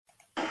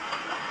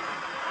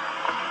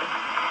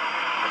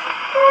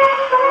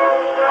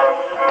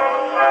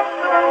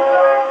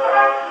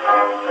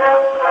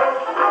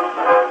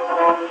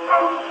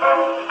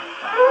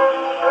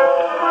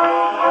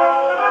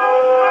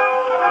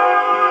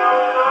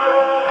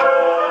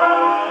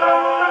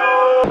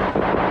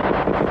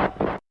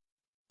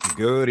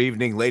Good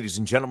evening, ladies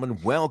and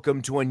gentlemen.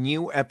 Welcome to a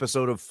new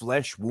episode of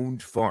Flesh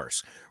Wound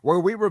Farce, where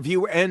we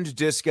review and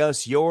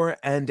discuss your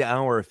and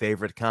our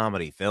favorite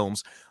comedy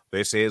films.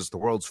 This is the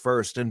world's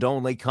first and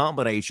only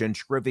combination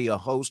trivia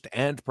host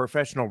and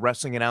professional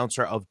wrestling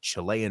announcer of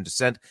Chilean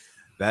descent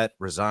that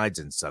resides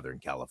in Southern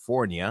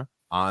California,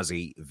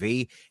 Ozzy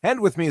V. And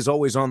with me, as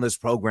always, on this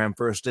program,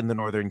 first in the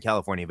Northern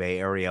California Bay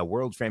Area,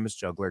 world-famous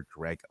juggler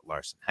Greg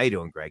Larson. How you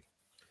doing, Greg?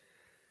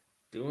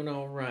 Doing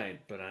all right,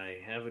 but I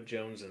have a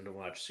Jonesin to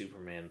watch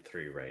Superman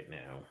 3 right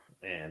now,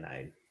 and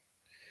I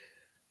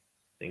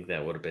think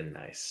that would have been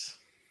nice.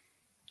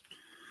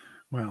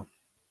 Well,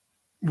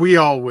 we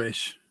all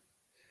wish.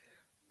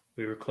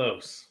 We were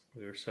close.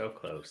 We were so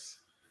close.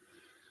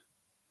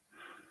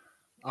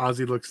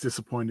 Ozzy looks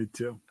disappointed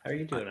too. How are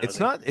you doing, Ozzy?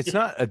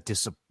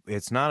 Ozzy?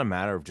 It's not a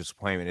matter of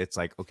disappointment. It's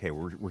like, okay,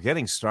 we're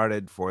getting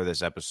started for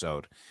this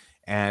episode,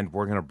 and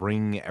we're gonna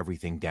bring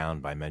everything down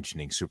by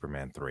mentioning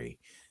Superman 3.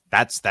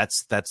 That's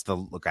the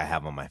look I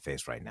have on my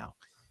face right now.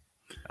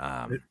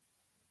 I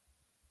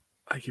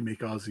can make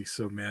Ozzy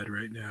so mad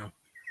right now.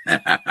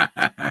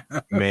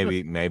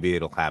 maybe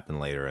it'll happen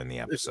later in the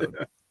episode.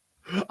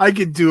 I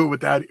can do it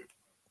without.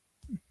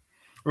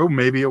 Oh,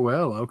 maybe it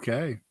will.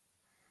 Okay.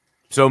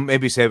 So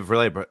maybe save it for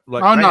later. But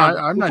look, I'm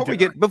not.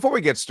 Before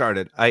we get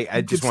started,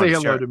 I just want to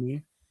say hello to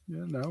me.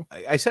 Yeah, no.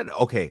 I said,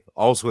 okay,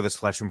 also with this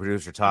collection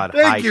producer, Todd.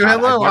 Thank you. Todd.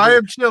 Hello. I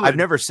am chilling. I've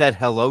never said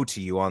hello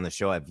to you on the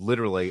show. I've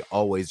literally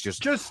always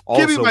just give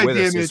me my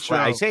damn intro.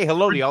 I say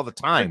hello to you all the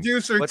time.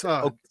 Producer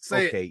Todd.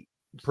 Okay.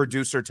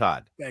 Producer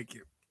Todd. Thank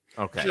you.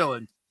 Okay.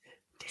 Chilling.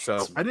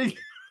 So I didn't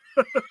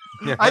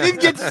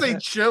get to say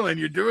chilling.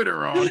 You're doing it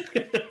wrong.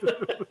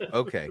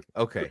 Okay.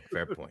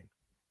 Fair point.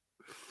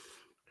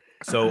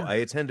 So I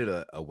attended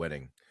a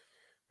wedding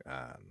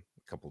a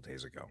couple of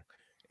days ago,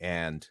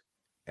 and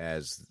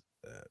as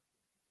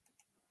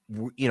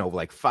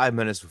like 5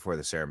 minutes before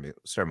the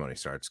ceremony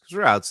starts, because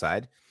we're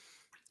outside.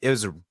 It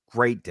was a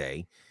great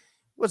day.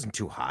 It wasn't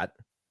too hot,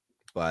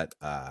 but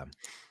I'm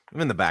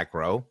in the back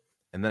row,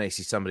 and then I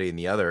see somebody in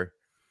the other.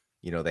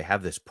 They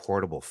have this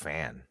portable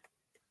fan,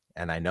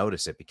 and I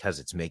notice it because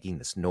it's making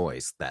this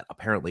noise that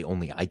apparently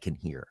only I can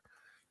hear.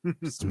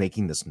 It's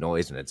making this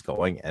noise, and it's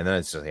going, and then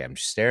it's just I'm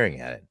just staring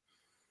at it,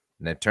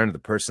 and I turn to the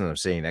person I'm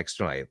sitting next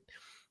to, and I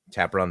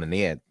tap her on the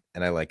knee, and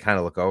I kind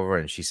of look over,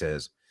 and she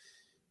says,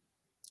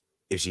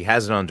 if she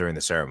has it on during the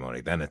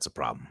ceremony, then it's a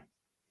problem.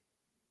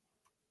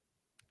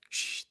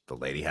 The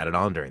lady had it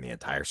on during the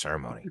entire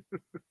ceremony.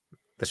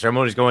 The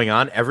ceremony's going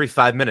on every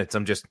 5 minutes.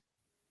 I'm just,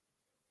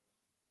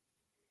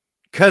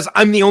 because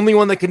I'm the only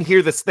one that can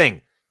hear this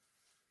thing.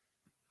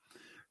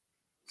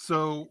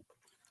 So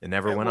it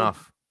never went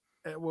off.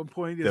 At one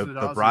point,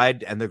 the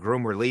bride and the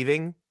groom were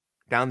leaving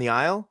down the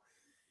aisle,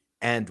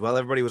 and while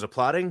everybody was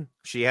applauding,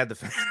 she had the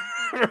fan.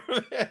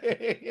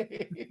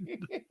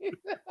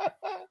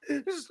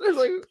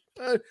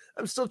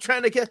 I'm still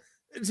trying to get.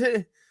 It's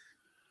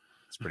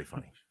pretty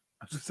funny.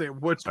 I was just saying,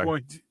 at what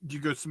point do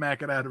you go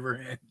smack it out of her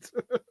hand?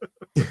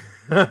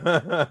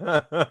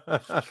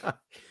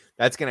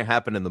 That's going to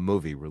happen in the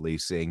movie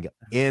releasing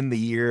in the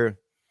year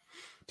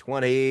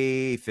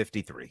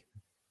 2053,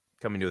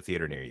 coming to a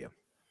theater near you.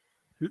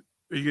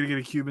 Are you going to get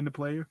a Cuban to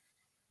play you?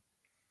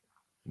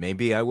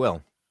 Maybe I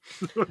will.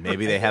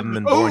 Maybe they haven't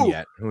been born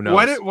yet. Who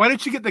knows? Why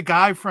didn't you get the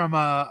guy from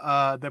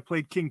that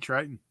played King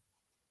Triton?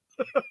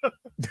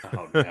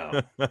 Oh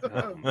no!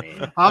 Oh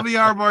man!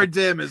 Javier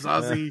Bardem is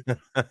Ozzy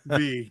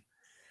V.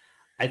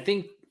 I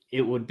think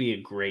it would be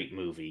a great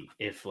movie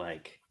if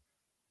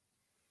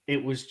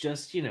it was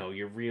just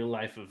your real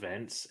life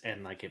events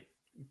and it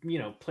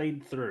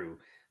played through,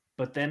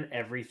 but then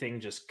everything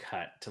just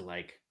cut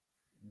to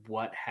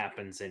what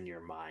happens in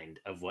your mind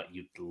of what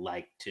you'd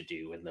like to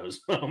do in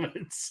those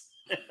moments.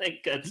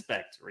 It cuts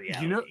back to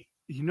reality.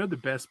 You know the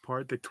best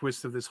part, the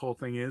twist of this whole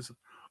thing is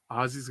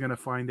Ozzy's going to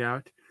find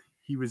out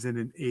he was in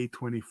an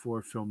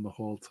A24 film the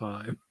whole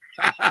time.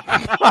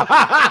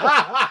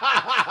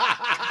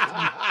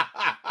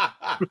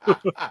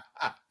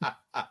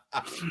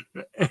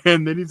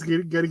 And then he's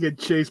going to get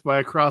chased by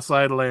a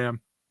cross-eyed lamb.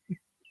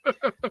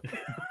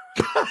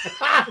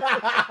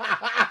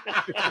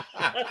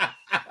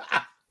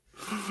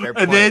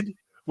 And then,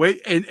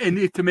 wait, and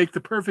to make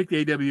the perfect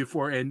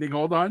AW4 ending,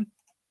 hold on.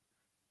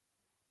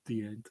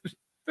 The end.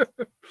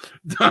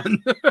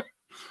 Done.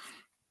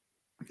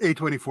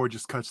 A24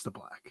 just cuts to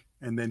black,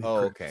 and then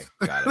okay,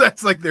 got it.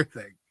 That's their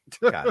thing.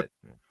 Got it.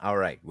 All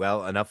right.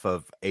 Well, enough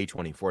of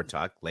A24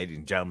 talk, ladies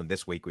and gentlemen.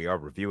 This week we are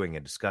reviewing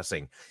and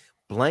discussing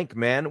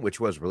BLANKMAN, which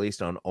was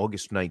released on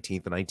August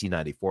 19th,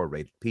 1994,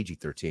 rated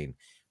PG-13,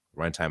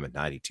 runtime at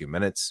 92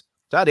 minutes.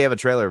 Todd, do you have a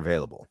trailer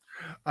available?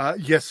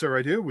 Yes, sir,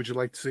 I do. Would you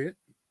like to see it?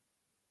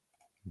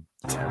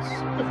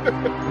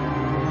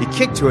 Yes. He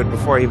kicked to it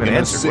before he even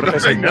answered. What did I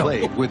say? No.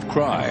 Plagued with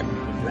crime.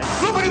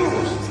 Nobody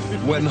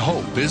moves. When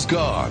hope is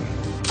gone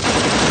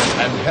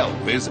and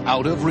help is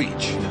out of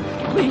reach.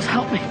 Please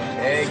help me.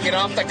 Hey, get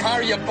off the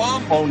car, you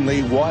bum!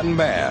 Only one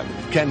man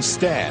can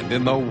stand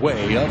in the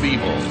way of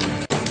evil.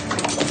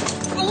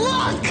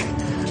 Look!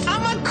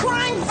 I'm a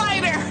crime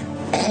fighter!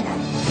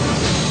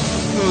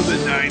 the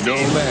 90s. No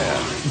man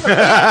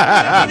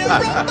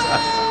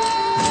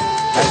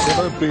has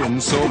ever been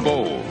so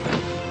bold.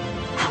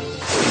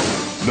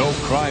 No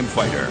crime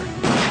fighter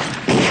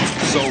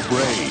so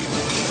brave.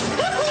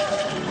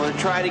 Want to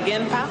try it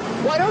again, pal?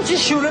 Why don't you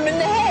shoot him in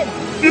the head?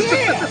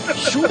 Yeah,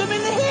 shoot him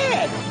in the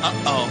head.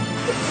 Uh-oh.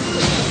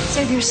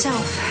 Save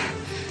yourself.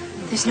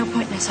 There's no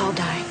point in us all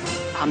dying.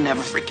 I'll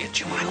never forget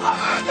you, my love.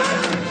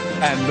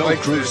 And no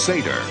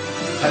crusader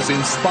has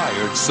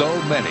inspired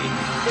so many.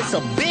 It's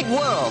a big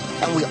world,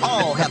 and we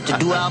all have to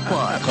do our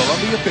part.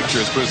 Columbia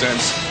Pictures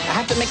presents I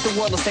have to make the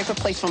world a safer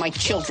place for my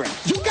children.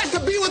 You got to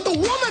be with the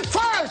woman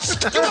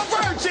first! You're a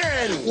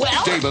virgin!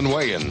 Well, David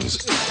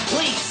Wayans,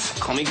 please,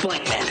 call me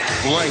BLANKMAN.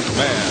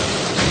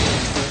 BLANKMAN.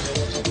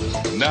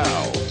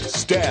 Now,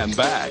 stand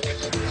back.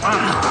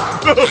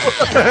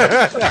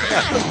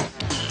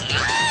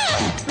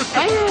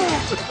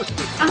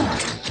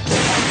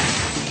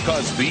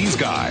 Because these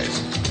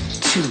guys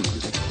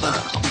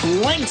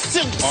Blank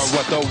suits! are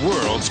what the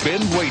world's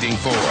been waiting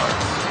for.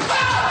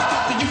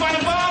 Did you find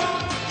a bomb?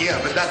 Yeah,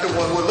 but not the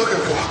one we're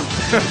looking for.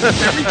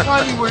 Every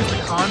time he wears the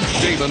condom.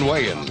 David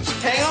Wayans,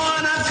 Hang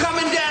on, I'm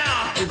coming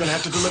down! We're gonna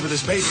have to deliver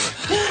this baby.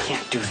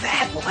 Can't do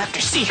that. We'll have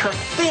to see her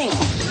thing.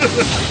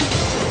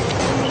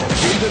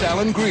 David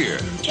Alan Greer,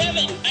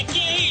 Kevin, I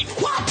can't eat.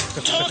 What?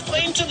 Talk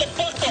into the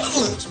bucket.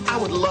 I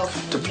would love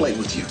to play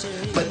with you,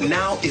 but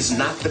now is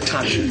not the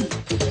time.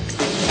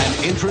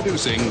 and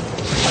introducing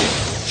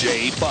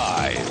J5.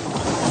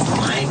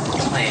 My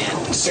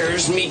plan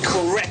serves me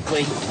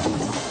correctly.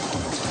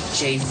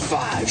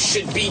 J5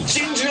 should be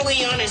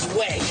gingerly on his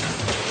way.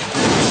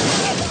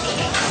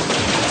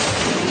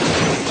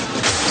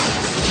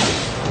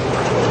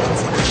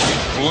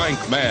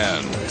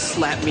 BLANKMAN.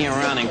 Slapped me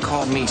around and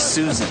called me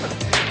Susan.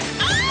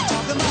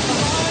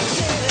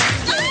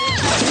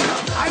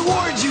 I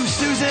warned you,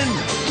 Susan!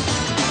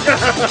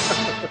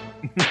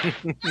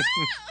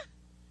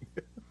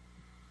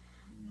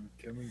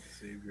 Coming to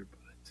save your butt.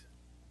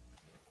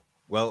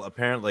 Well,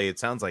 apparently, it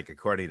sounds like,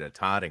 according to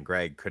Todd and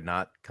Greg, could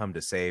not come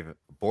to save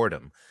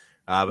boredom.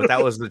 But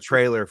that was the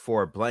trailer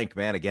for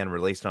BLANKMAN, again,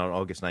 released on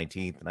August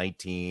 19th,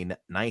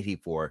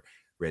 1994,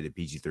 rated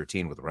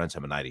PG-13 with a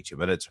runtime of 92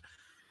 minutes.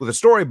 With a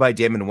story by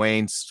Damon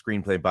Wayans,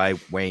 screenplay by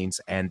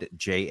Wayans and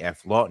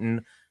J.F.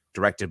 Lawton,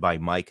 directed by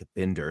Mike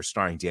Binder,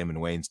 starring Damon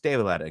Wayans,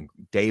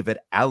 David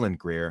Alan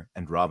Greer,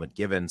 and Robin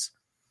Givens.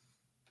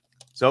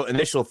 So,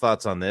 initial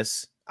thoughts on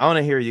this. I want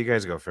to hear you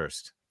guys go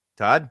first.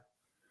 Todd?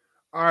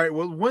 All right.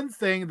 Well, one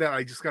thing that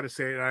I just got to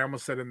say, and I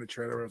almost said in the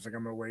trailer, I was like,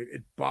 I'm going to wait.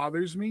 It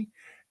bothers me.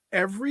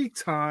 Every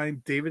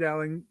time David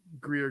Alan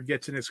Greer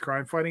gets in his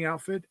crime fighting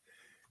outfit,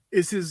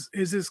 is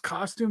his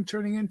costume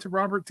turning into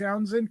Robert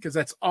Townsend? Because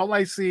that's all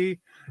I see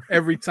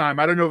every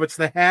time. I don't know if it's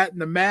the hat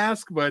and the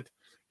mask, but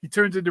he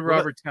turns into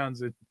Robert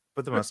Townsend.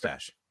 But the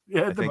mustache.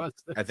 Yeah, mustache.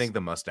 I think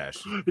the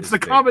mustache. It's the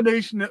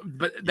combination,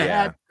 but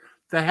the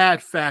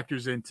hat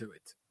factors into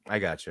it. I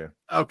got you.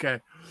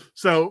 Okay.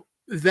 So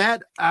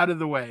that out of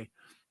the way.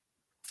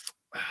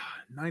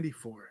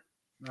 94.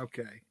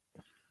 Okay.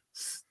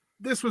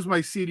 This was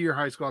my senior year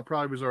high school. I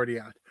probably was already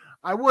out.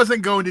 I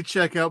wasn't going to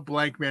check out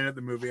BLANKMAN at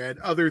the movie. I had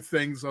other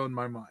things on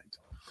my mind.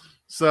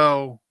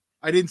 So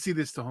I didn't see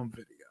this to home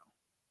video.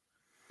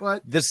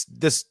 But this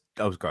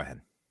go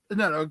ahead.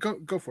 No,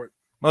 go for it.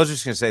 I was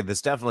just going to say,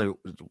 this definitely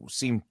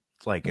seemed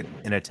like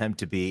an attempt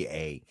to be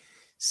a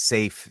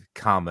safe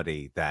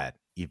comedy that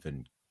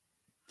even,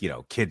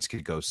 kids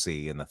could go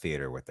see in the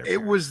theater with their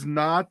parents. It was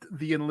not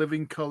the In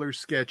Living Color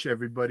sketch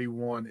everybody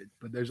wanted,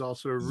 but there's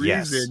also a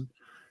reason.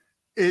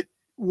 Yes. It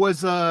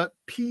was a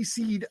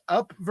PC'd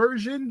up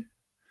version.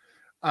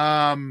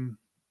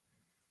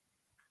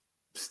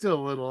 Still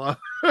a little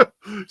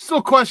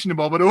still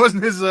questionable, but it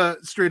wasn't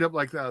as straight up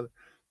like the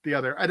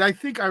other. And I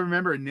think I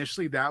remember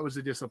initially that was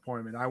a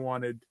disappointment. I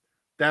wanted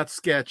that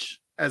sketch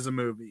as a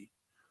movie.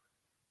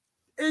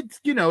 It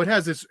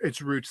has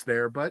its roots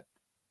there, but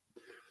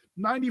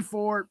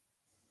 94,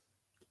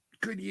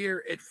 good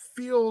year. It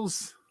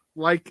feels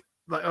like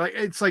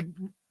it's like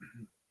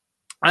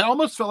I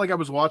almost felt like I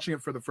was watching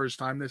it for the first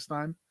time this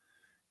time.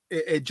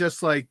 It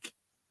just like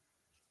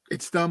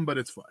it's dumb, but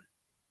it's fun.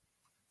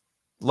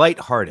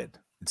 Lighthearted.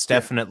 It's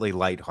definitely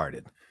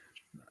lighthearted.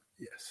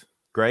 Yes.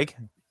 Greg?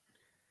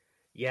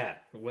 Yeah,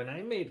 when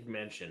I made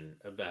mention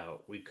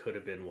about we could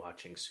have been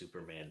watching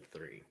Superman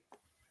 3,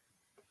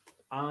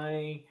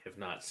 I have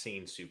not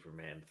seen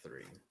Superman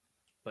 3,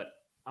 but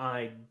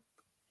I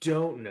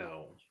don't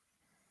know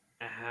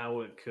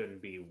how it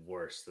couldn't be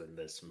worse than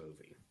this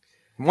movie.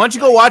 Why don't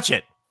you go watch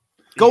it?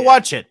 Go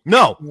watch it.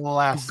 No.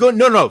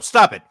 No,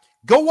 stop it.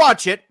 Go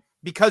watch it,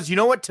 because you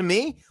know what, to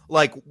me,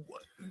 like,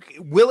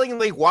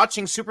 willingly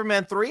watching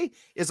Superman 3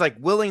 is like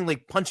willingly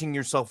punching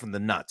yourself in the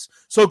nuts.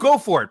 So go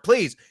for it,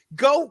 please.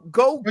 Go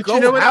but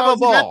have a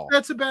ball.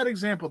 That's a bad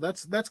example.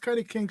 That's kind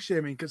of kink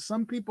shaming, because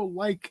some people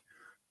like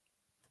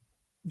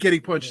getting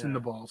punched in the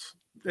balls.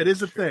 It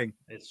is a thing.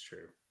 It's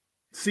true.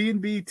 C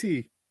and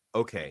BT.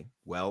 Okay,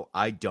 well,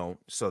 I don't.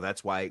 So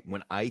that's why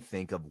when I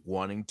think of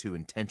wanting to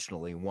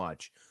intentionally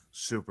watch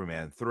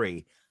Superman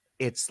 3,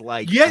 it's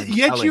like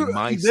telling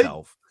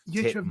myself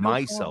Yet hit you have no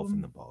myself in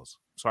problem- the balls.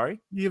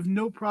 Sorry? You have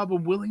no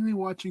problem willingly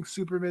watching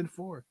Superman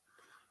 4,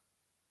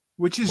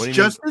 which is What do you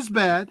just as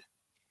bad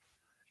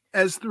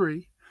as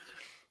 3.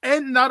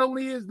 And not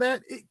only is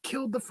that, it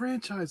killed the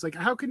franchise. Like,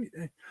 how can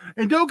you?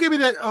 And don't give me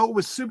that. Oh, it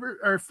was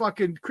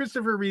fucking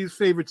Christopher Reeve's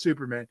favorite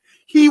Superman.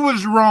 He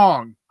was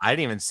wrong. I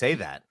didn't even say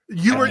that.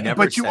 You I've were, never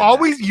but you said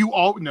always,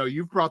 that. no,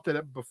 you've brought that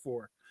up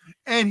before.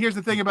 And here's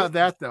the thing about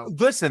that, though.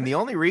 Listen, the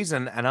only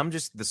reason, and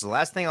this is the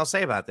last thing I'll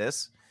say about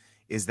this,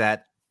 is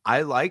that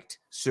I liked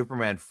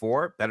Superman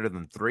 4 better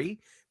than 3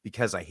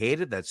 because I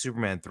hated that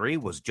Superman 3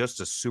 was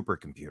just a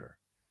supercomputer.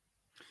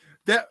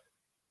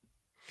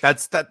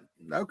 That's that.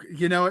 Okay,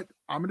 you know what?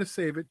 I'm gonna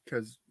save it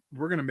because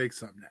we're gonna make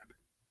something happen.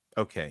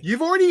 Okay.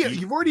 You've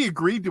already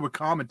agreed to a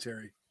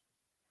commentary.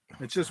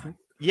 It's just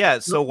Yeah.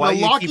 So why the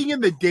you locking keep,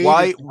 in the date?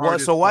 why? is the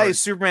hardest Why part. is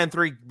Superman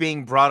 3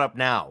 being brought up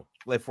now?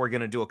 If we're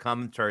gonna do a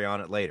commentary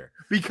on it later,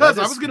 Because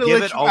Let I us was gonna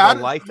give let it you all out.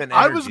 the life and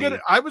I energy was gonna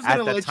at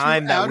the let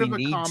time you that out we of a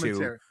need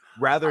commentary. to,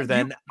 rather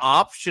than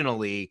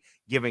optionally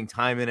giving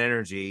time and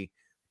energy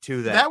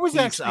to that That was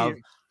piece actually of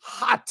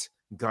hot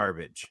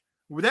garbage.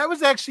 That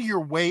was actually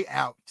your way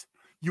out.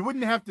 You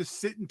wouldn't have to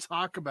sit and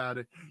talk about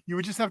it. You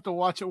would just have to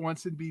watch it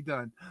once and be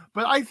done.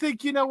 But I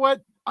think, you know what?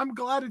 I'm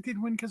glad it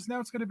did win because now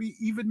it's going to be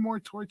even more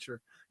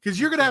torture because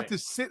you're going to have to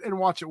sit and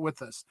watch it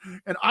with us.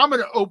 And I'm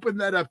going to open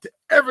that up to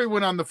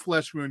everyone on the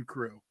Flesh Wound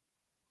crew.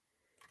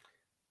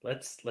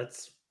 Let's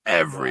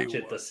Everyone. watch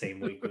it the same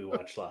week we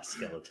watch Lost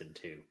Skeleton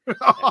 2.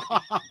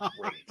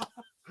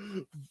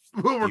 Great.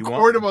 We'll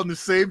record them on the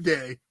same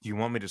day. Do you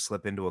want me to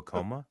slip into a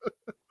coma?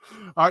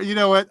 You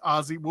know what,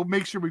 Ozzy? We'll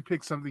make sure we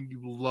pick something you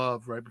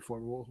love right before.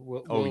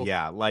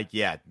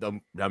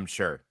 I'm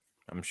sure.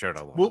 I'm sure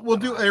it'll. We'll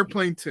do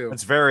Airplane 2.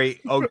 It's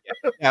very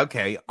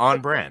okay,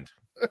 on brand.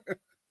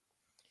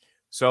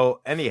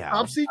 So anyhow,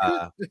 Top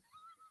secret.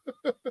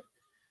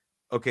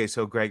 Okay,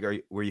 so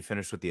Greg, were you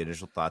finished with the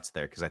initial thoughts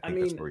there? Because I think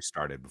that's where we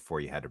started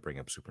before you had to bring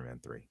up Superman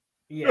 3.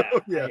 Yeah,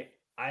 Yeah.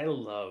 I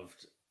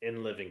loved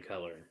In Living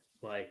Color.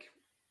 Like,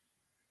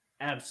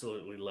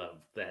 absolutely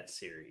loved that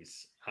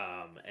series.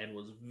 And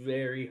was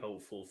very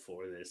hopeful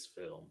for this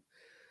film.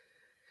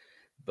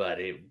 But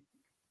it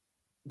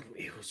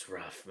was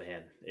rough,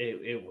 man.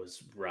 It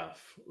was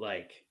rough.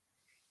 Like,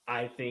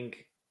 I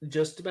think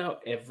just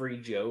about every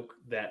joke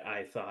that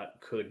I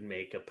thought could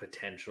make a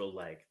potential,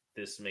 like,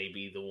 this may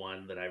be the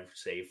one that I've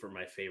saved for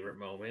my favorite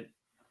moment,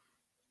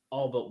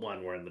 all but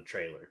one were in the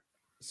trailer.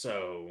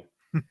 So,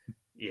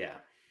 yeah.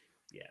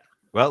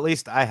 Well, at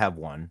least I have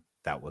one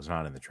that was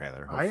not in the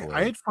trailer.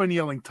 I had fun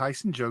yelling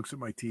Tyson jokes at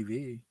my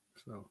TV.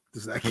 So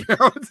does that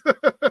count?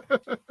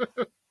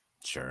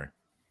 Sure.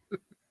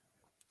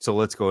 So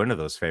let's go into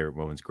those favorite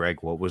moments. Greg,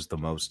 what was the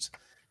most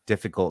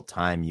difficult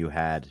time you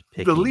had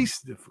picking? The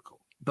least difficult.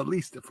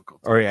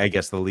 Or I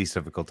guess the least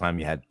difficult time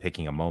you had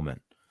picking a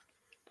moment.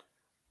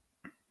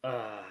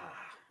 I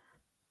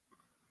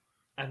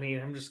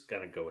mean, I'm just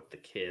gonna go with the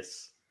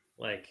kiss.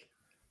 Like,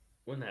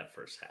 when that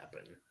first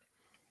happened,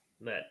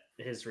 that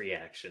his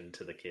reaction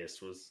to the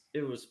kiss was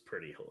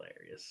pretty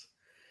hilarious.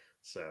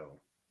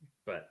 So,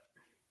 but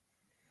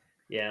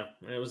yeah,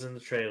 it was in the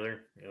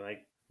trailer.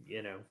 Like,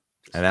 you know,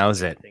 and that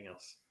was it. Anything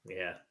else?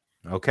 Yeah.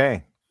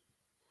 Okay.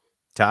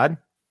 Todd?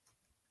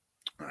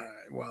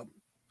 Well,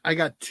 I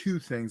got two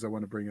things I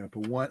want to bring up.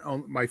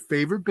 One, my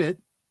favorite bit,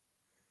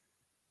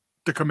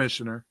 the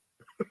commissioner.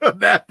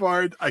 That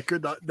part, I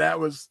could not. That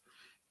was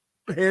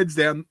hands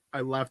down.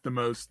 I laughed the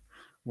most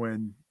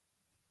when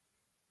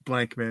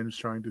BLANKMAN was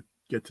trying to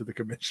get to the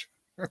commissioner.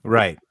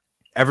 Right.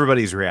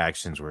 Everybody's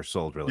reactions were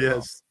sold really well.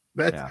 Yes.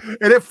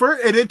 And at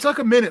first, and it took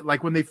a minute.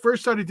 Like when they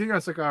first started doing it, I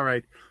was like, all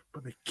right.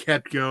 But they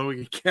kept going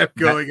and kept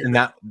going.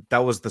 That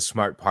was the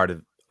smart part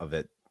of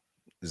it,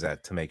 is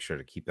that to make sure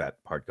to keep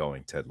that part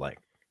going to like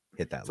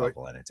hit that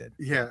level, and it did.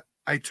 Yeah.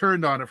 I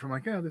turned on it from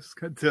like, oh, this is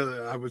good.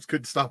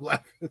 Couldn't stop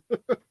laughing.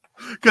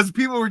 Because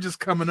people were just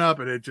coming up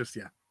and it just,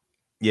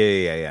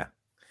 Yeah.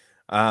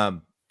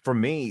 For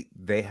me,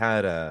 they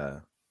had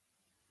a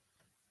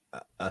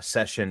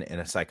session in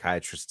a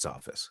psychiatrist's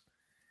office,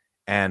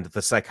 and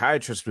the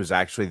psychiatrist was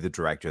actually the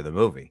director of the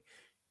movie,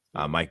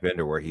 Mike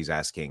Bender, where he's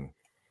asking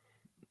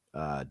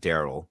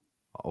Daryl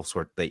all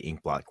sorts of the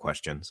inkblot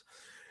questions,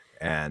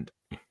 and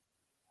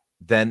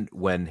then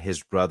when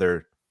his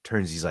brother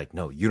turns, he's like,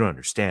 "No, you don't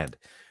understand.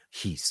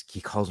 He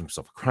calls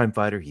himself a crime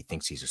fighter. He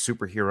thinks he's a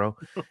superhero.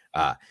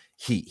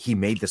 He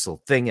made this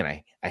little thing, and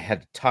I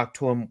had to talk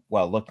to him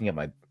while looking at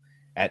my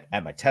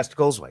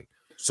testicles. Like,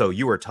 so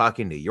you were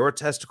talking to your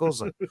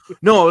testicles? Like,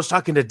 no, I was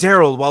talking to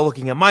Daryl while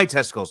looking at my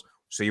testicles.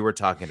 So you were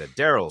talking to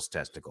Daryl's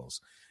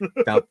testicles.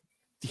 Now,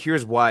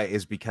 here's why,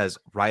 is because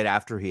right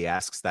after he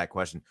asks that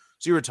question,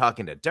 so you were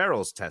talking to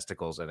Daryl's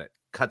testicles, and it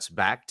cuts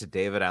back to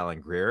David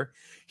Alan Grier.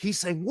 He's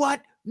saying,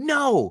 what?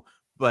 No.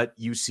 But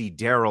you see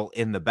Daryl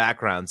in the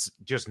background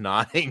just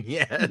nodding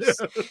yes.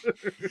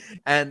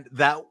 And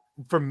that,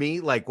 for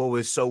me, like, what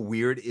was so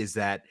weird is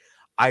that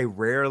I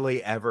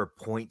rarely ever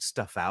point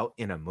stuff out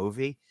in a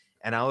movie.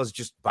 And I was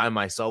just by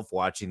myself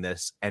watching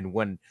this. And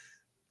when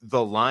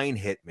the line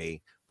hit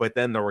me but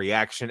then the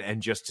reaction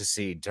and just to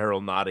see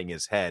Daryl nodding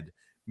his head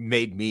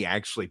made me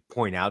actually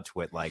point out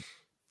to it like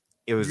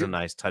it was a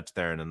nice touch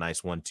there and a nice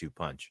 1-2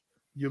 punch.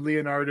 You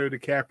Leonardo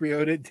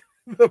DiCaprio did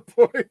the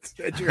points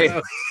at your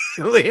house.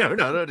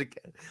 Leonardo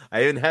DiCaprio.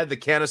 I even had the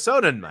can of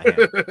soda in my hand.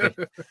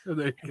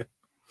 There you go.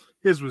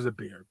 His was a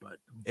beer, but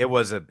it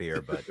was a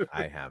beer, but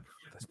I have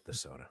the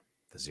soda,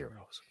 the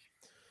zeros.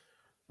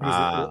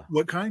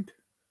 What kind?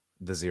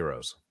 The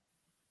zeros.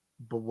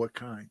 But what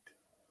kind?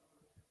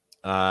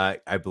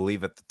 I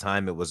believe at the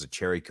time it was a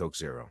cherry Coke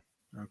Zero.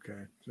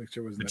 Okay. Make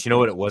sure it wasn't. But you know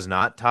what it was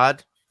not,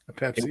 Todd? A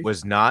Pepsi? It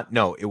was not.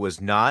 No, it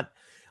was not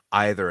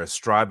either a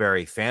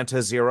strawberry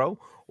Fanta Zero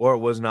or it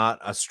was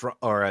not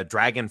a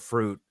dragon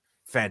fruit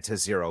Fanta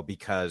Zero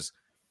because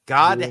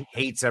God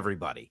hates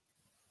everybody.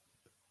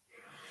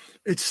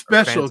 It's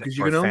special because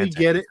you can only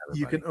get it.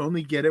 You can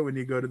only get it when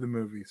you go to the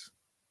movies.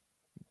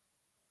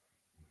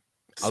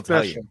 I'll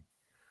tell you.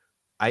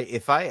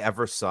 If I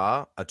ever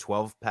saw a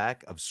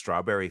 12-pack of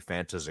strawberry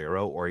Fanta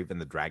Zero or even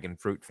the dragon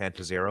fruit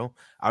Fanta Zero,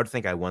 I would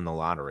think I won the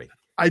lottery.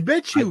 I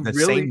bet you the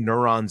really same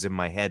neurons in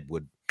my head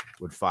would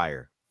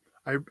fire.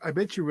 I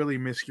bet you really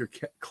miss your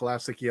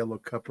classic yellow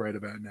cup right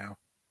about now.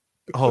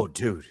 Oh,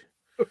 dude,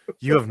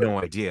 you have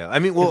no idea. I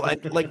mean, well,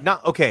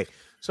 not okay.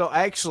 So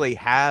I actually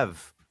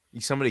have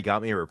somebody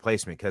got me a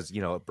replacement because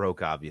it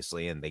broke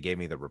obviously, and they gave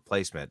me the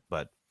replacement,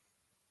 but.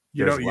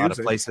 There's a lot of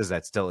places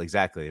that still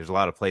there's a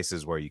lot of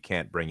places where you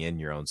can't bring in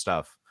your own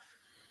stuff.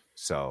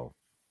 So,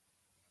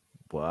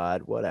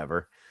 but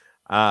whatever.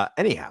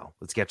 Anyhow,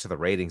 let's get to the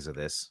ratings of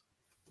this.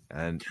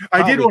 And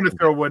I did want to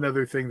throw one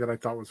other thing that I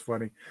thought was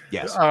funny.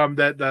 Yes.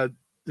 That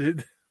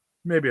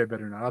maybe I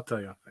better not. I'll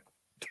tell you.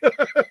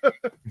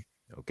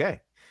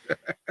 Okay.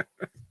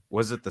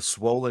 Was it the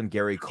swollen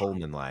Gary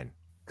Coleman line?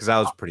 Because that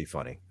was pretty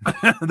funny.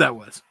 That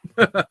was.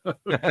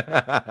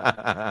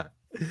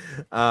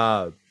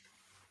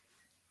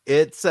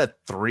 It's a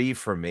 3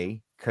 for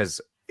me because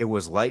it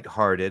was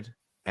lighthearted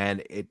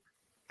and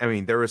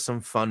there were some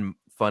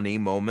funny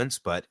moments,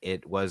 but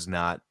it was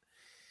not.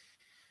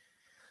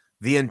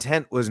 The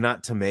intent was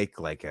not to make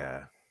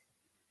a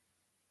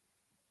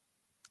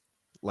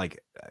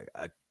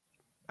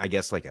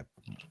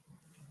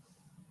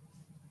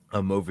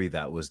movie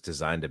that was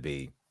designed to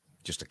be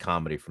just a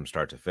comedy from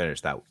start to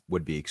finish that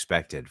would be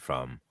expected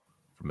from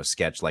a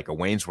sketch like a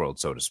Wayne's World,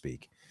 so to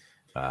speak.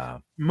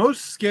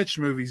 Most sketch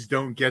movies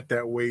don't get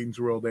that Wayne's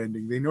World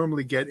ending. They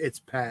normally get it's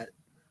Pat,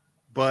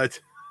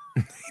 but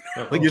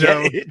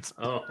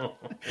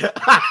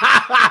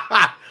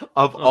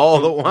of all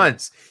the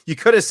ones you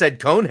could have said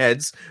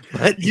Coneheads,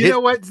 but you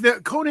know what?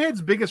 The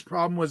Coneheads' biggest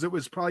problem was it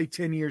was probably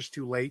 10 years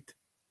too late.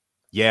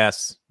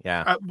 Yes,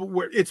 yeah.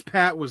 Where It's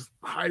Pat was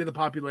height of the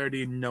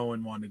popularity, and no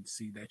one wanted to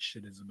see that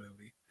shit as a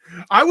movie.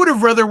 I would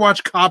have rather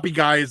watched Copy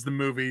Guy as the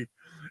movie.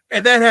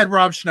 And that had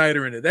Rob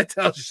Schneider in it. That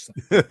tells you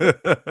something.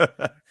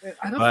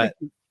 I don't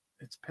think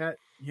it's Pat.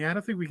 Yeah, I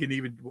don't think we can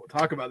even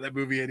talk about that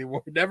movie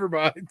anymore. Never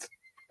mind.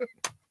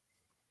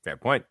 Fair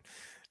point.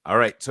 All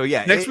right. So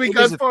yeah, next week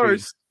on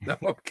Farce. No,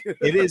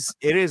 it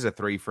is a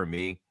 3 for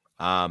me.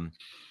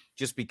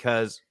 Just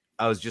because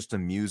I was just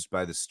amused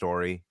by the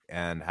story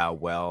and how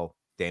well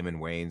Damon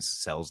Wayans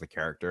sells the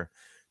character.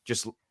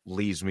 Just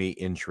leaves me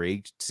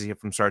intrigued to see it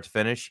from start to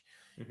finish.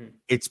 Mm-hmm.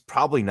 It's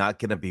probably not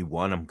going to be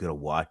one I'm going to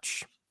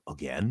watch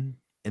again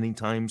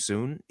anytime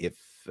soon, if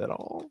at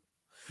all.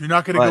 You're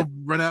not going to go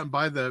run out and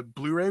buy the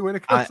Blu-ray when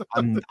it comes out?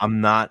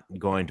 I'm not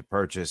going to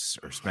purchase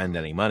or spend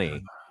any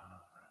money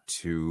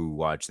to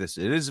watch this.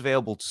 It is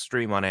available to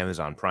stream on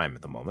Amazon Prime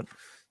at the moment,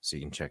 so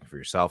you can check it for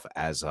yourself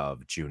as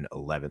of June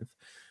 11th.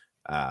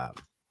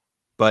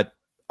 But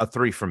a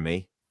 3 from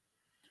me.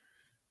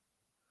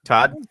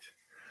 Todd?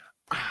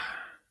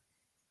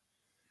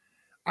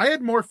 I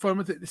had more fun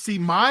with it. See,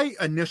 my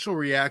initial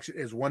reaction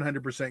is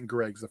 100%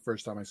 Greg's the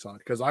first time I saw it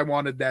because I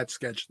wanted that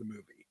sketch the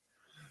movie.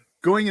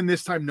 Going in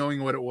this time,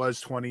 knowing what it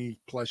was 20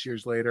 plus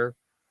years later,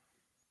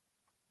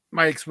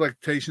 my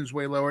expectations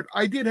way lowered.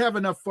 I did have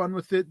enough fun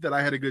with it that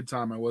I had a good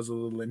time. I was a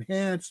little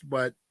enhanced,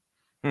 but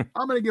I'm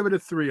going to give it a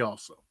 3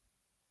 also.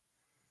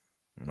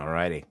 All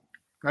righty.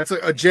 That's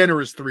a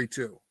generous 3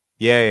 too.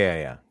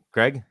 Yeah.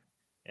 Greg?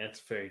 That's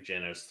very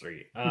generous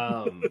 3.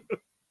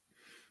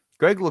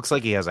 Greg looks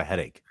like he has a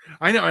headache.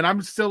 I know, and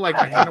I'm still like,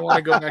 I don't want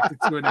to go back to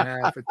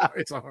 2.5.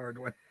 It's a hard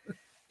one.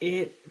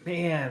 I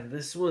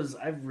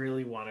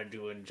really wanted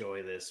to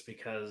enjoy this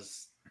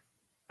because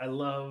I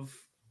love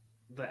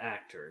the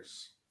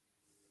actors.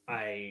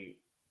 I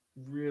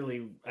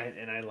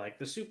like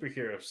the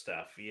superhero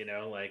stuff,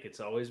 it's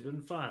always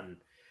been fun.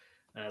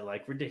 I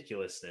like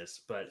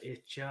ridiculousness, but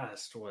it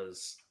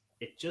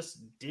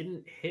just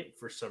didn't hit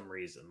for some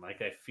reason.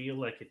 Like, I feel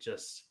like it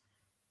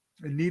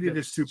needed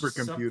a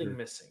supercomputer. Something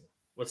missing.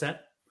 What's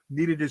that?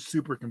 Needed a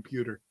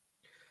supercomputer.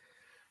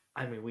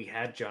 I mean, we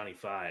had Johnny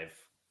 5.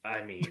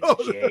 I mean,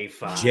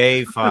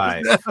 J5.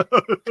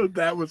 J5.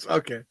 That was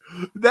okay.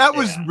 That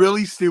was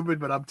really stupid,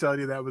 but I'm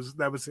telling you, that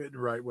was hitting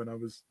right when I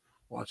was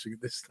watching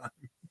it this time.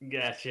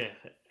 Gotcha.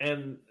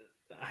 And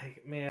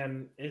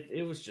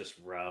it was just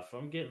rough.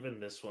 I'm giving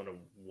this one a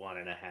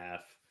 1.5.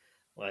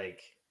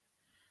 Like,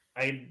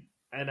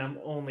 I'm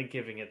only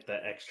giving it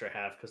the extra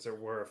half because there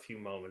were a few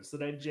moments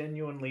that I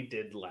genuinely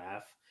did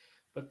laugh,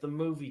 but the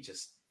movie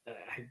just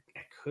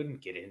I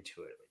couldn't get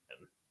into it.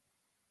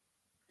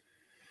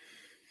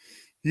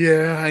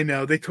 Yeah, I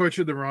know. They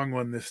tortured the wrong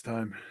one this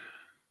time.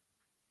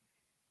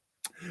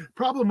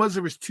 Problem was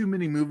there was too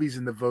many movies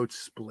and the votes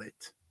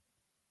split.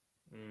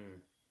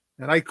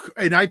 And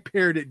I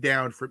pared it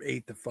down from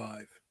 8 to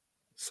 5.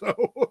 So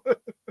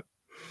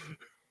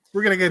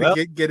we're gonna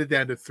get it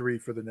down to 3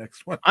 for the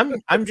next one.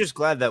 I'm just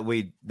glad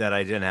that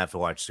I didn't have to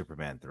watch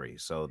Superman 3.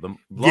 So the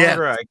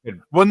longer I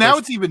could now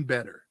it's even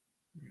better.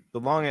 The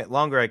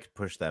longer I could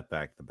push that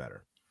back, the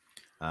better.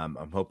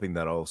 I'm hoping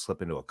that I'll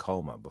slip into a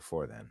coma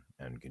before then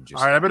and can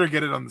just. All right, I better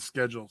get it on the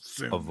schedule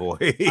soon.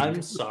 Avoid.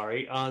 I'm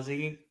sorry,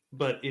 Ozzy,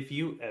 but if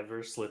you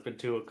ever slip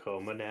into a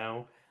coma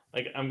now,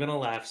 like I'm gonna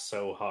laugh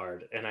so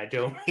hard, and I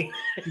don't mean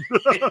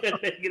it in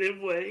a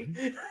negative way.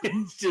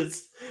 It's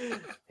just,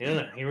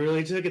 he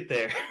really took it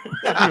there.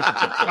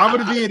 I'm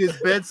gonna be at his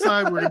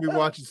bedside. We're gonna be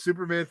watching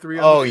Superman 3.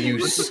 Oh,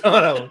 you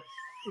son of!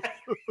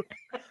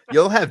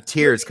 You'll have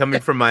tears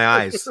coming from my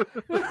eyes.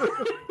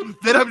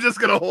 Then I'm just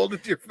gonna hold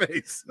it to your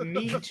face.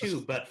 Me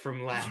too, but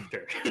from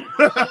laughter.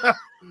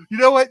 You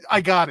know what?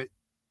 I got it.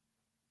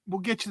 We'll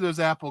get you those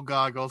Apple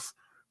goggles.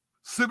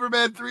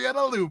 Superman 3 on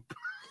a loop.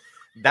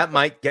 That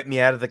might get me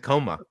out of the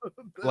coma.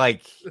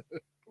 Like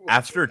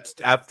after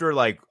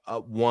like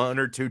 1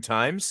 or 2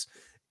 times,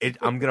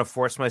 I'm gonna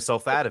force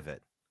myself out of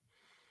it.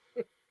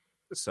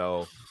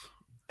 So.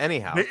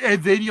 Anyhow,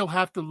 and then you'll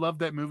have to love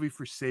that movie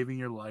for saving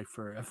your life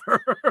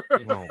forever.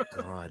 Oh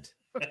God!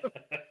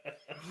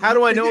 How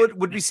do I know it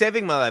would be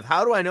saving my life?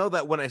 How do I know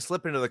that when I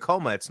slip into the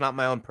coma, it's not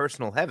my own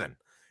personal heaven,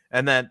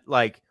 and that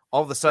like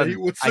all of a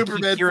sudden I keep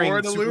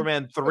hearing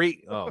Superman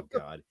 3? Oh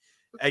God!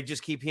 I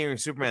just keep hearing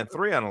Superman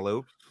 3 on a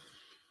loop.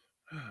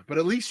 But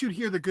at least you'd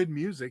hear the good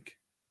music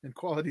and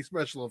quality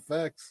special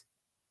effects,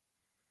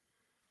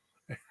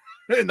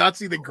 and not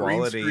see the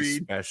quality green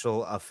screen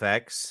special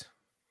effects.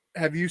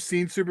 Have you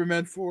seen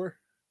Superman 4?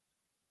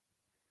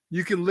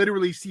 You can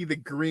literally see the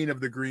green of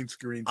the green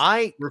screens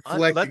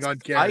reflecting on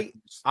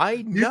characters. I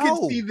know. You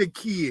can see the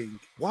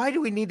keying. Why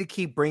do we need to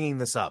keep bringing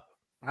this up?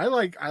 I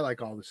like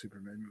all the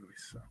Superman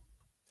movies, so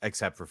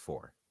except for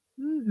 4.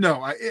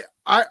 No,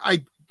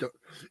 I don't.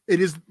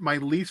 It is my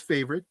least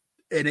favorite,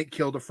 and it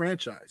killed a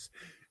franchise.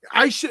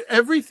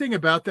 Everything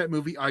about that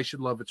movie I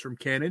should love. It's from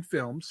Canon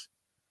Films,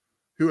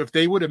 who, if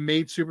they would have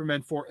made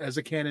Superman 4 as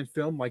a Canon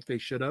film like they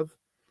should have,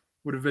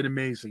 would have been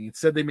amazing.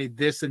 Instead, they made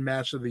this and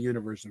Master of the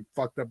Universe and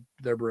fucked up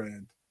their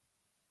brand.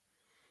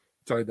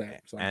 Sorry.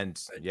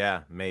 And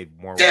made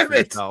more. Damn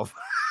it!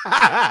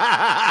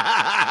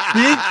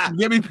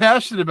 Get me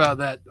passionate about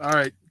that. All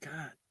right.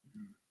 God.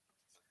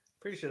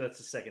 Pretty sure that's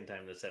the second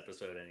time this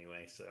episode,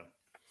 anyway. So.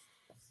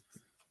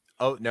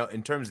 Oh no!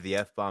 In terms of the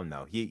F-bomb,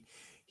 no. He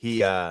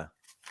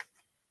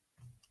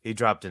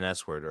dropped an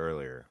S word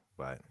earlier,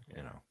 but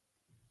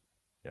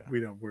we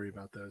don't worry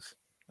about those.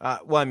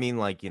 Well, I mean,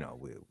 like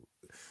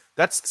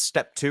that's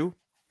step 2.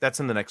 That's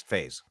in the next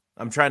phase.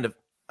 I'm trying to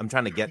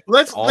get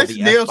all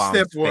the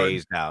F-bombs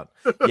phased out.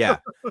 Yeah.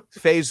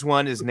 Phase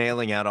 1 is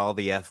nailing out all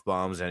the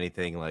F-bombs,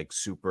 anything like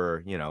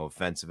super,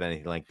 offensive,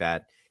 anything like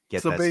that.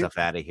 Get that stuff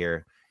out of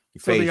here.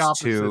 Phase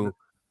 2,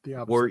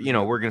 we're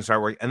going to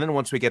start working. And then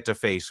once we get to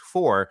phase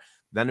 4,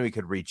 then we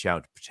could reach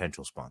out to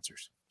potential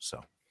sponsors.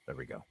 So there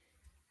we go.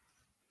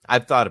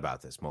 I've thought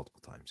about this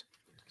multiple times.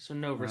 So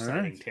no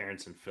reciting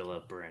Terrence and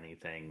Phillip or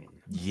anything.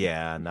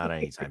 Yeah, not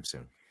anytime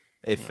soon.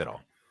 If at all.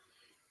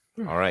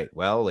 All right.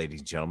 Well, ladies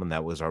and gentlemen,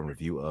 that was our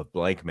review of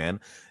BLANKMAN.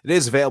 It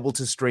is available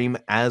to stream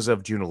as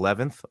of June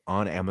 11th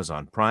on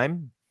Amazon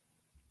Prime.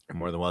 You're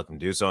more than welcome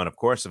to do so. And, of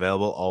course,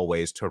 available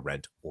always to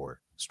rent or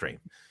stream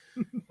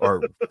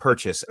or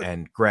purchase.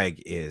 And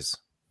Greg is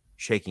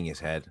shaking his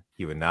head.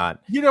 He would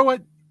not. You know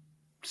what?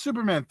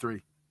 Superman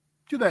 3.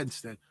 Do that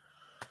instead.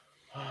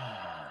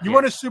 You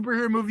want a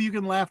superhero movie you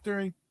can laugh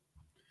during?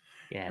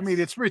 Yes. I mean,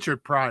 it's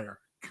Richard Pryor.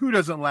 Who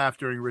doesn't laugh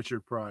during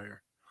Richard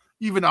Pryor?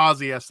 Even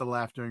Ozzy has to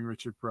laugh during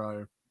Richard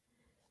Pryor.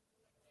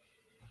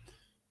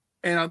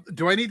 And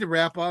do I need to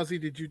rap,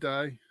 Ozzy? Did you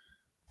die?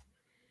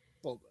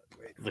 Hold on,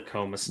 wait. The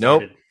coma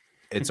started. Nope.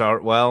 It's all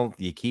well.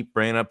 You keep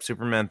bringing up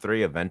Superman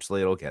 3.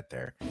 Eventually, it'll get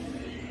there.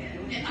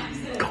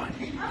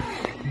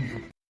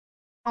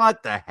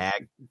 What the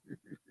heck?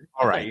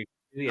 All right.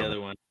 The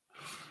other one.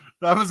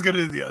 I was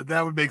gonna.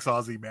 That would make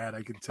Ozzy mad.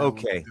 I can tell.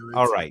 Okay.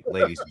 All right,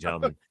 ladies and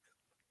gentlemen.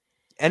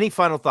 Any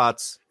final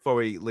thoughts before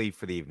we leave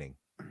for the evening?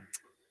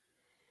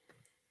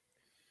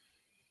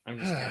 I'm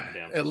just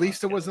down. At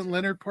least it wasn't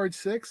Leonard Part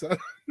 6. I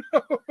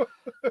don't know.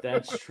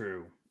 That's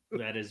true.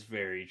 That is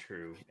very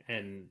true.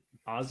 And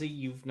Ozzy,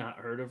 you've not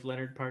heard of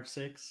Leonard Part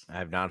 6? I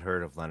have not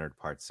heard of Leonard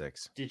Part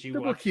 6. Did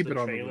you watch the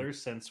trailer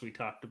since we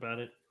talked about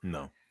it?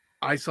 No.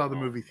 I saw the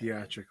movie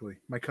theatrically.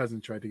 My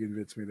cousin tried to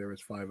convince me there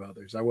was 5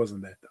 others. I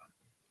wasn't that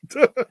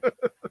dumb.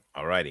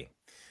 All righty.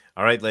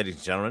 All right, ladies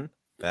and gentlemen.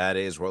 That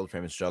is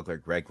world-famous juggler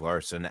Greg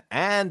Larson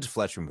and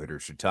Fletcher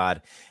Producer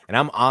Todd. And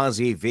I'm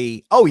Ozzy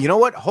V. Oh, you know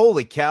what?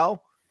 Holy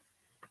cow.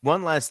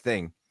 One last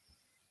thing.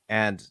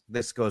 And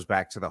this goes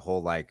back to the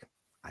whole, like,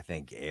 I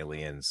think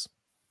Aliens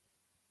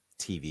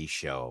TV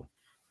show,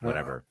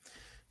 whatever.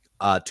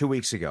 2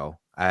 weeks ago,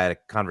 I had a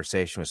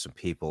conversation with some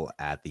people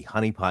at the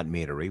Honey Pot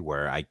Meadery,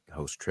 where I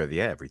host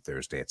trivia every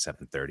Thursday at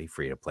 7:30,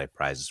 free to play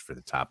prizes for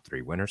the top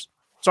 3 winners.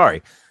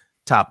 Sorry,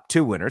 top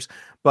 2 winners.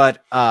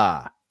 But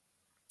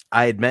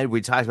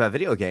we talked about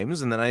video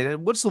games, and then I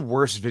said, what's the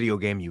worst video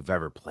game you've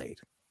ever played?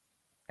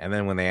 And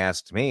then when they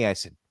asked me, I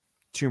said,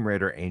 Tomb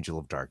Raider, Angel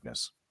of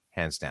Darkness,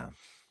 hands down.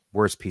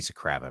 Worst piece of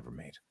crap ever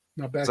made.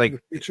 Not Back It's like, to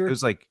the Future? it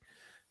was like,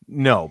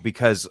 no,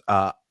 because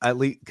at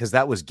least because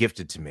that was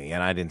gifted to me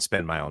and I didn't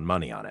spend my own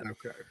money on it.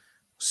 Okay.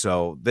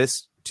 So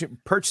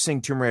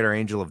purchasing Tomb Raider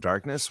Angel of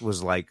Darkness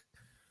was like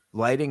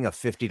lighting a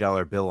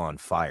 $50 bill on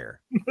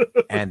fire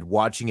and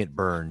watching it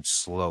burn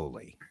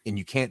slowly. And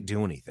you can't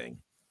do anything.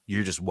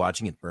 You're just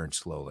watching it burn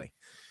slowly.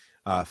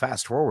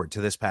 Fast forward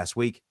to this past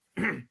week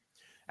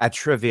at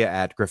trivia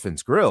at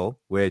Griffin's Grill,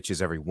 which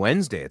is every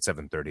Wednesday at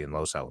 7:30 in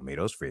Los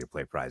Alamitos, free to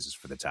play prizes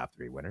for the top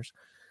 3 winners.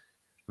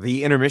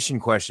 The intermission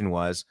question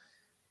was,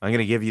 I'm going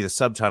to give you the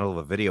subtitle of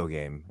a video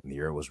game and the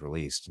year it was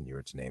released, and you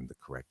were to name the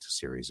correct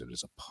series it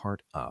is a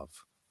part of.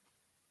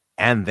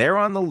 And there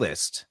on the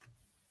list,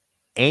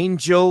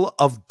 Angel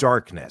of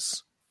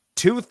Darkness,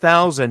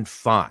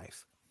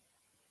 2005.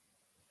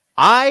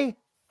 I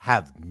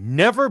have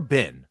never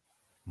been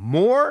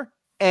more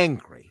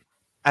angry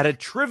at a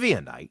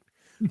trivia night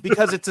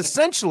because it's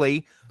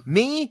essentially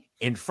me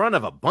in front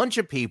of a bunch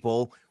of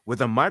people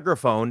with a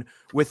microphone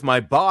with my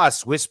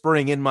boss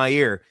whispering in my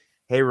ear,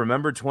 hey,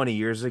 remember 20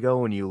 years ago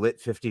when you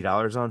lit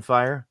 $50 on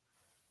fire?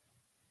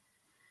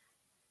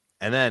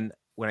 And then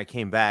when I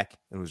came back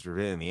and was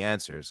revealing the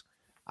answers,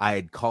 I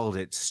had called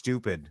it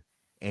stupid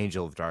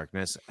Angel of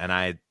Darkness.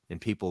 And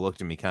people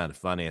looked at me kind of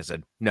funny. I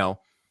said, no,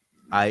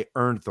 I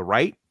earned the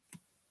right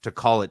to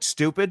call it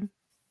stupid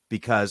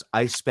because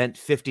I spent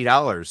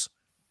 $50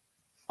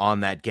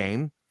 on that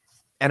game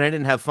and I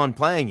didn't have fun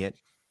playing it.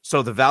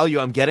 So the value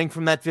I'm getting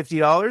from that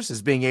 $50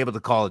 is being able to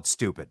call it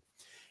stupid.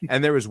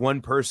 And there was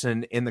one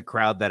person in the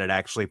crowd that had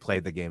actually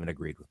played the game and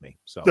agreed with me.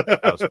 So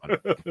that was fun.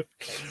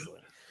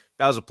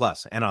 That was a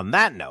plus. And on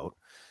that note,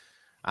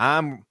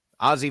 I'm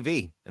Ozzy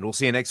V, and we'll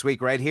see you next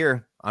week right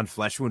here on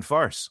Flesh Wound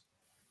Farce.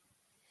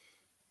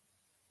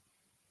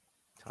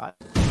 Todd?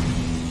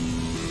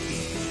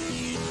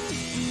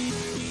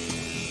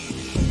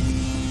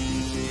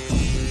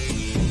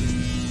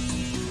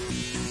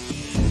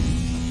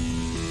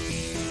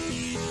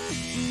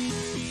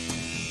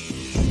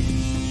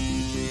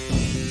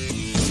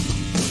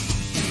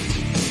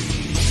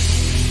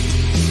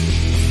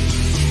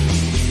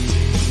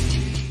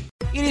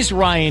 It is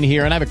Ryan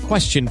here, and I have a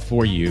question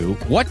for you.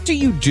 What do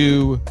you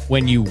do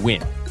when you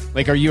win?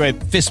 Like, are you a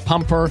fist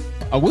pumper,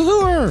 a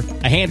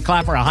woohooer, a hand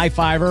clapper, a high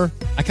fiver?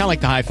 I kind of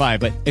like the high five,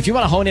 but if you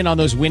want to hone in on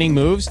those winning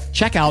moves,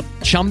 check out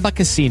Chumba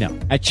Casino.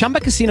 At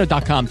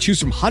ChumbaCasino.com, choose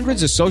from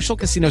hundreds of social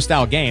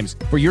casino-style games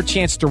for your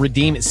chance to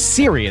redeem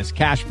serious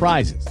cash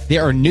prizes.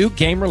 There are new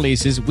game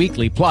releases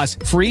weekly, plus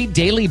free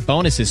daily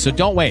bonuses, so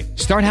don't wait.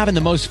 Start having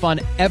the most fun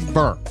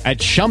ever at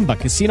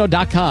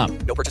ChumbaCasino.com.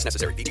 No purchase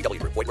necessary. VGW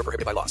Group. Void where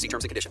prohibited by law. See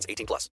terms and conditions. 18+.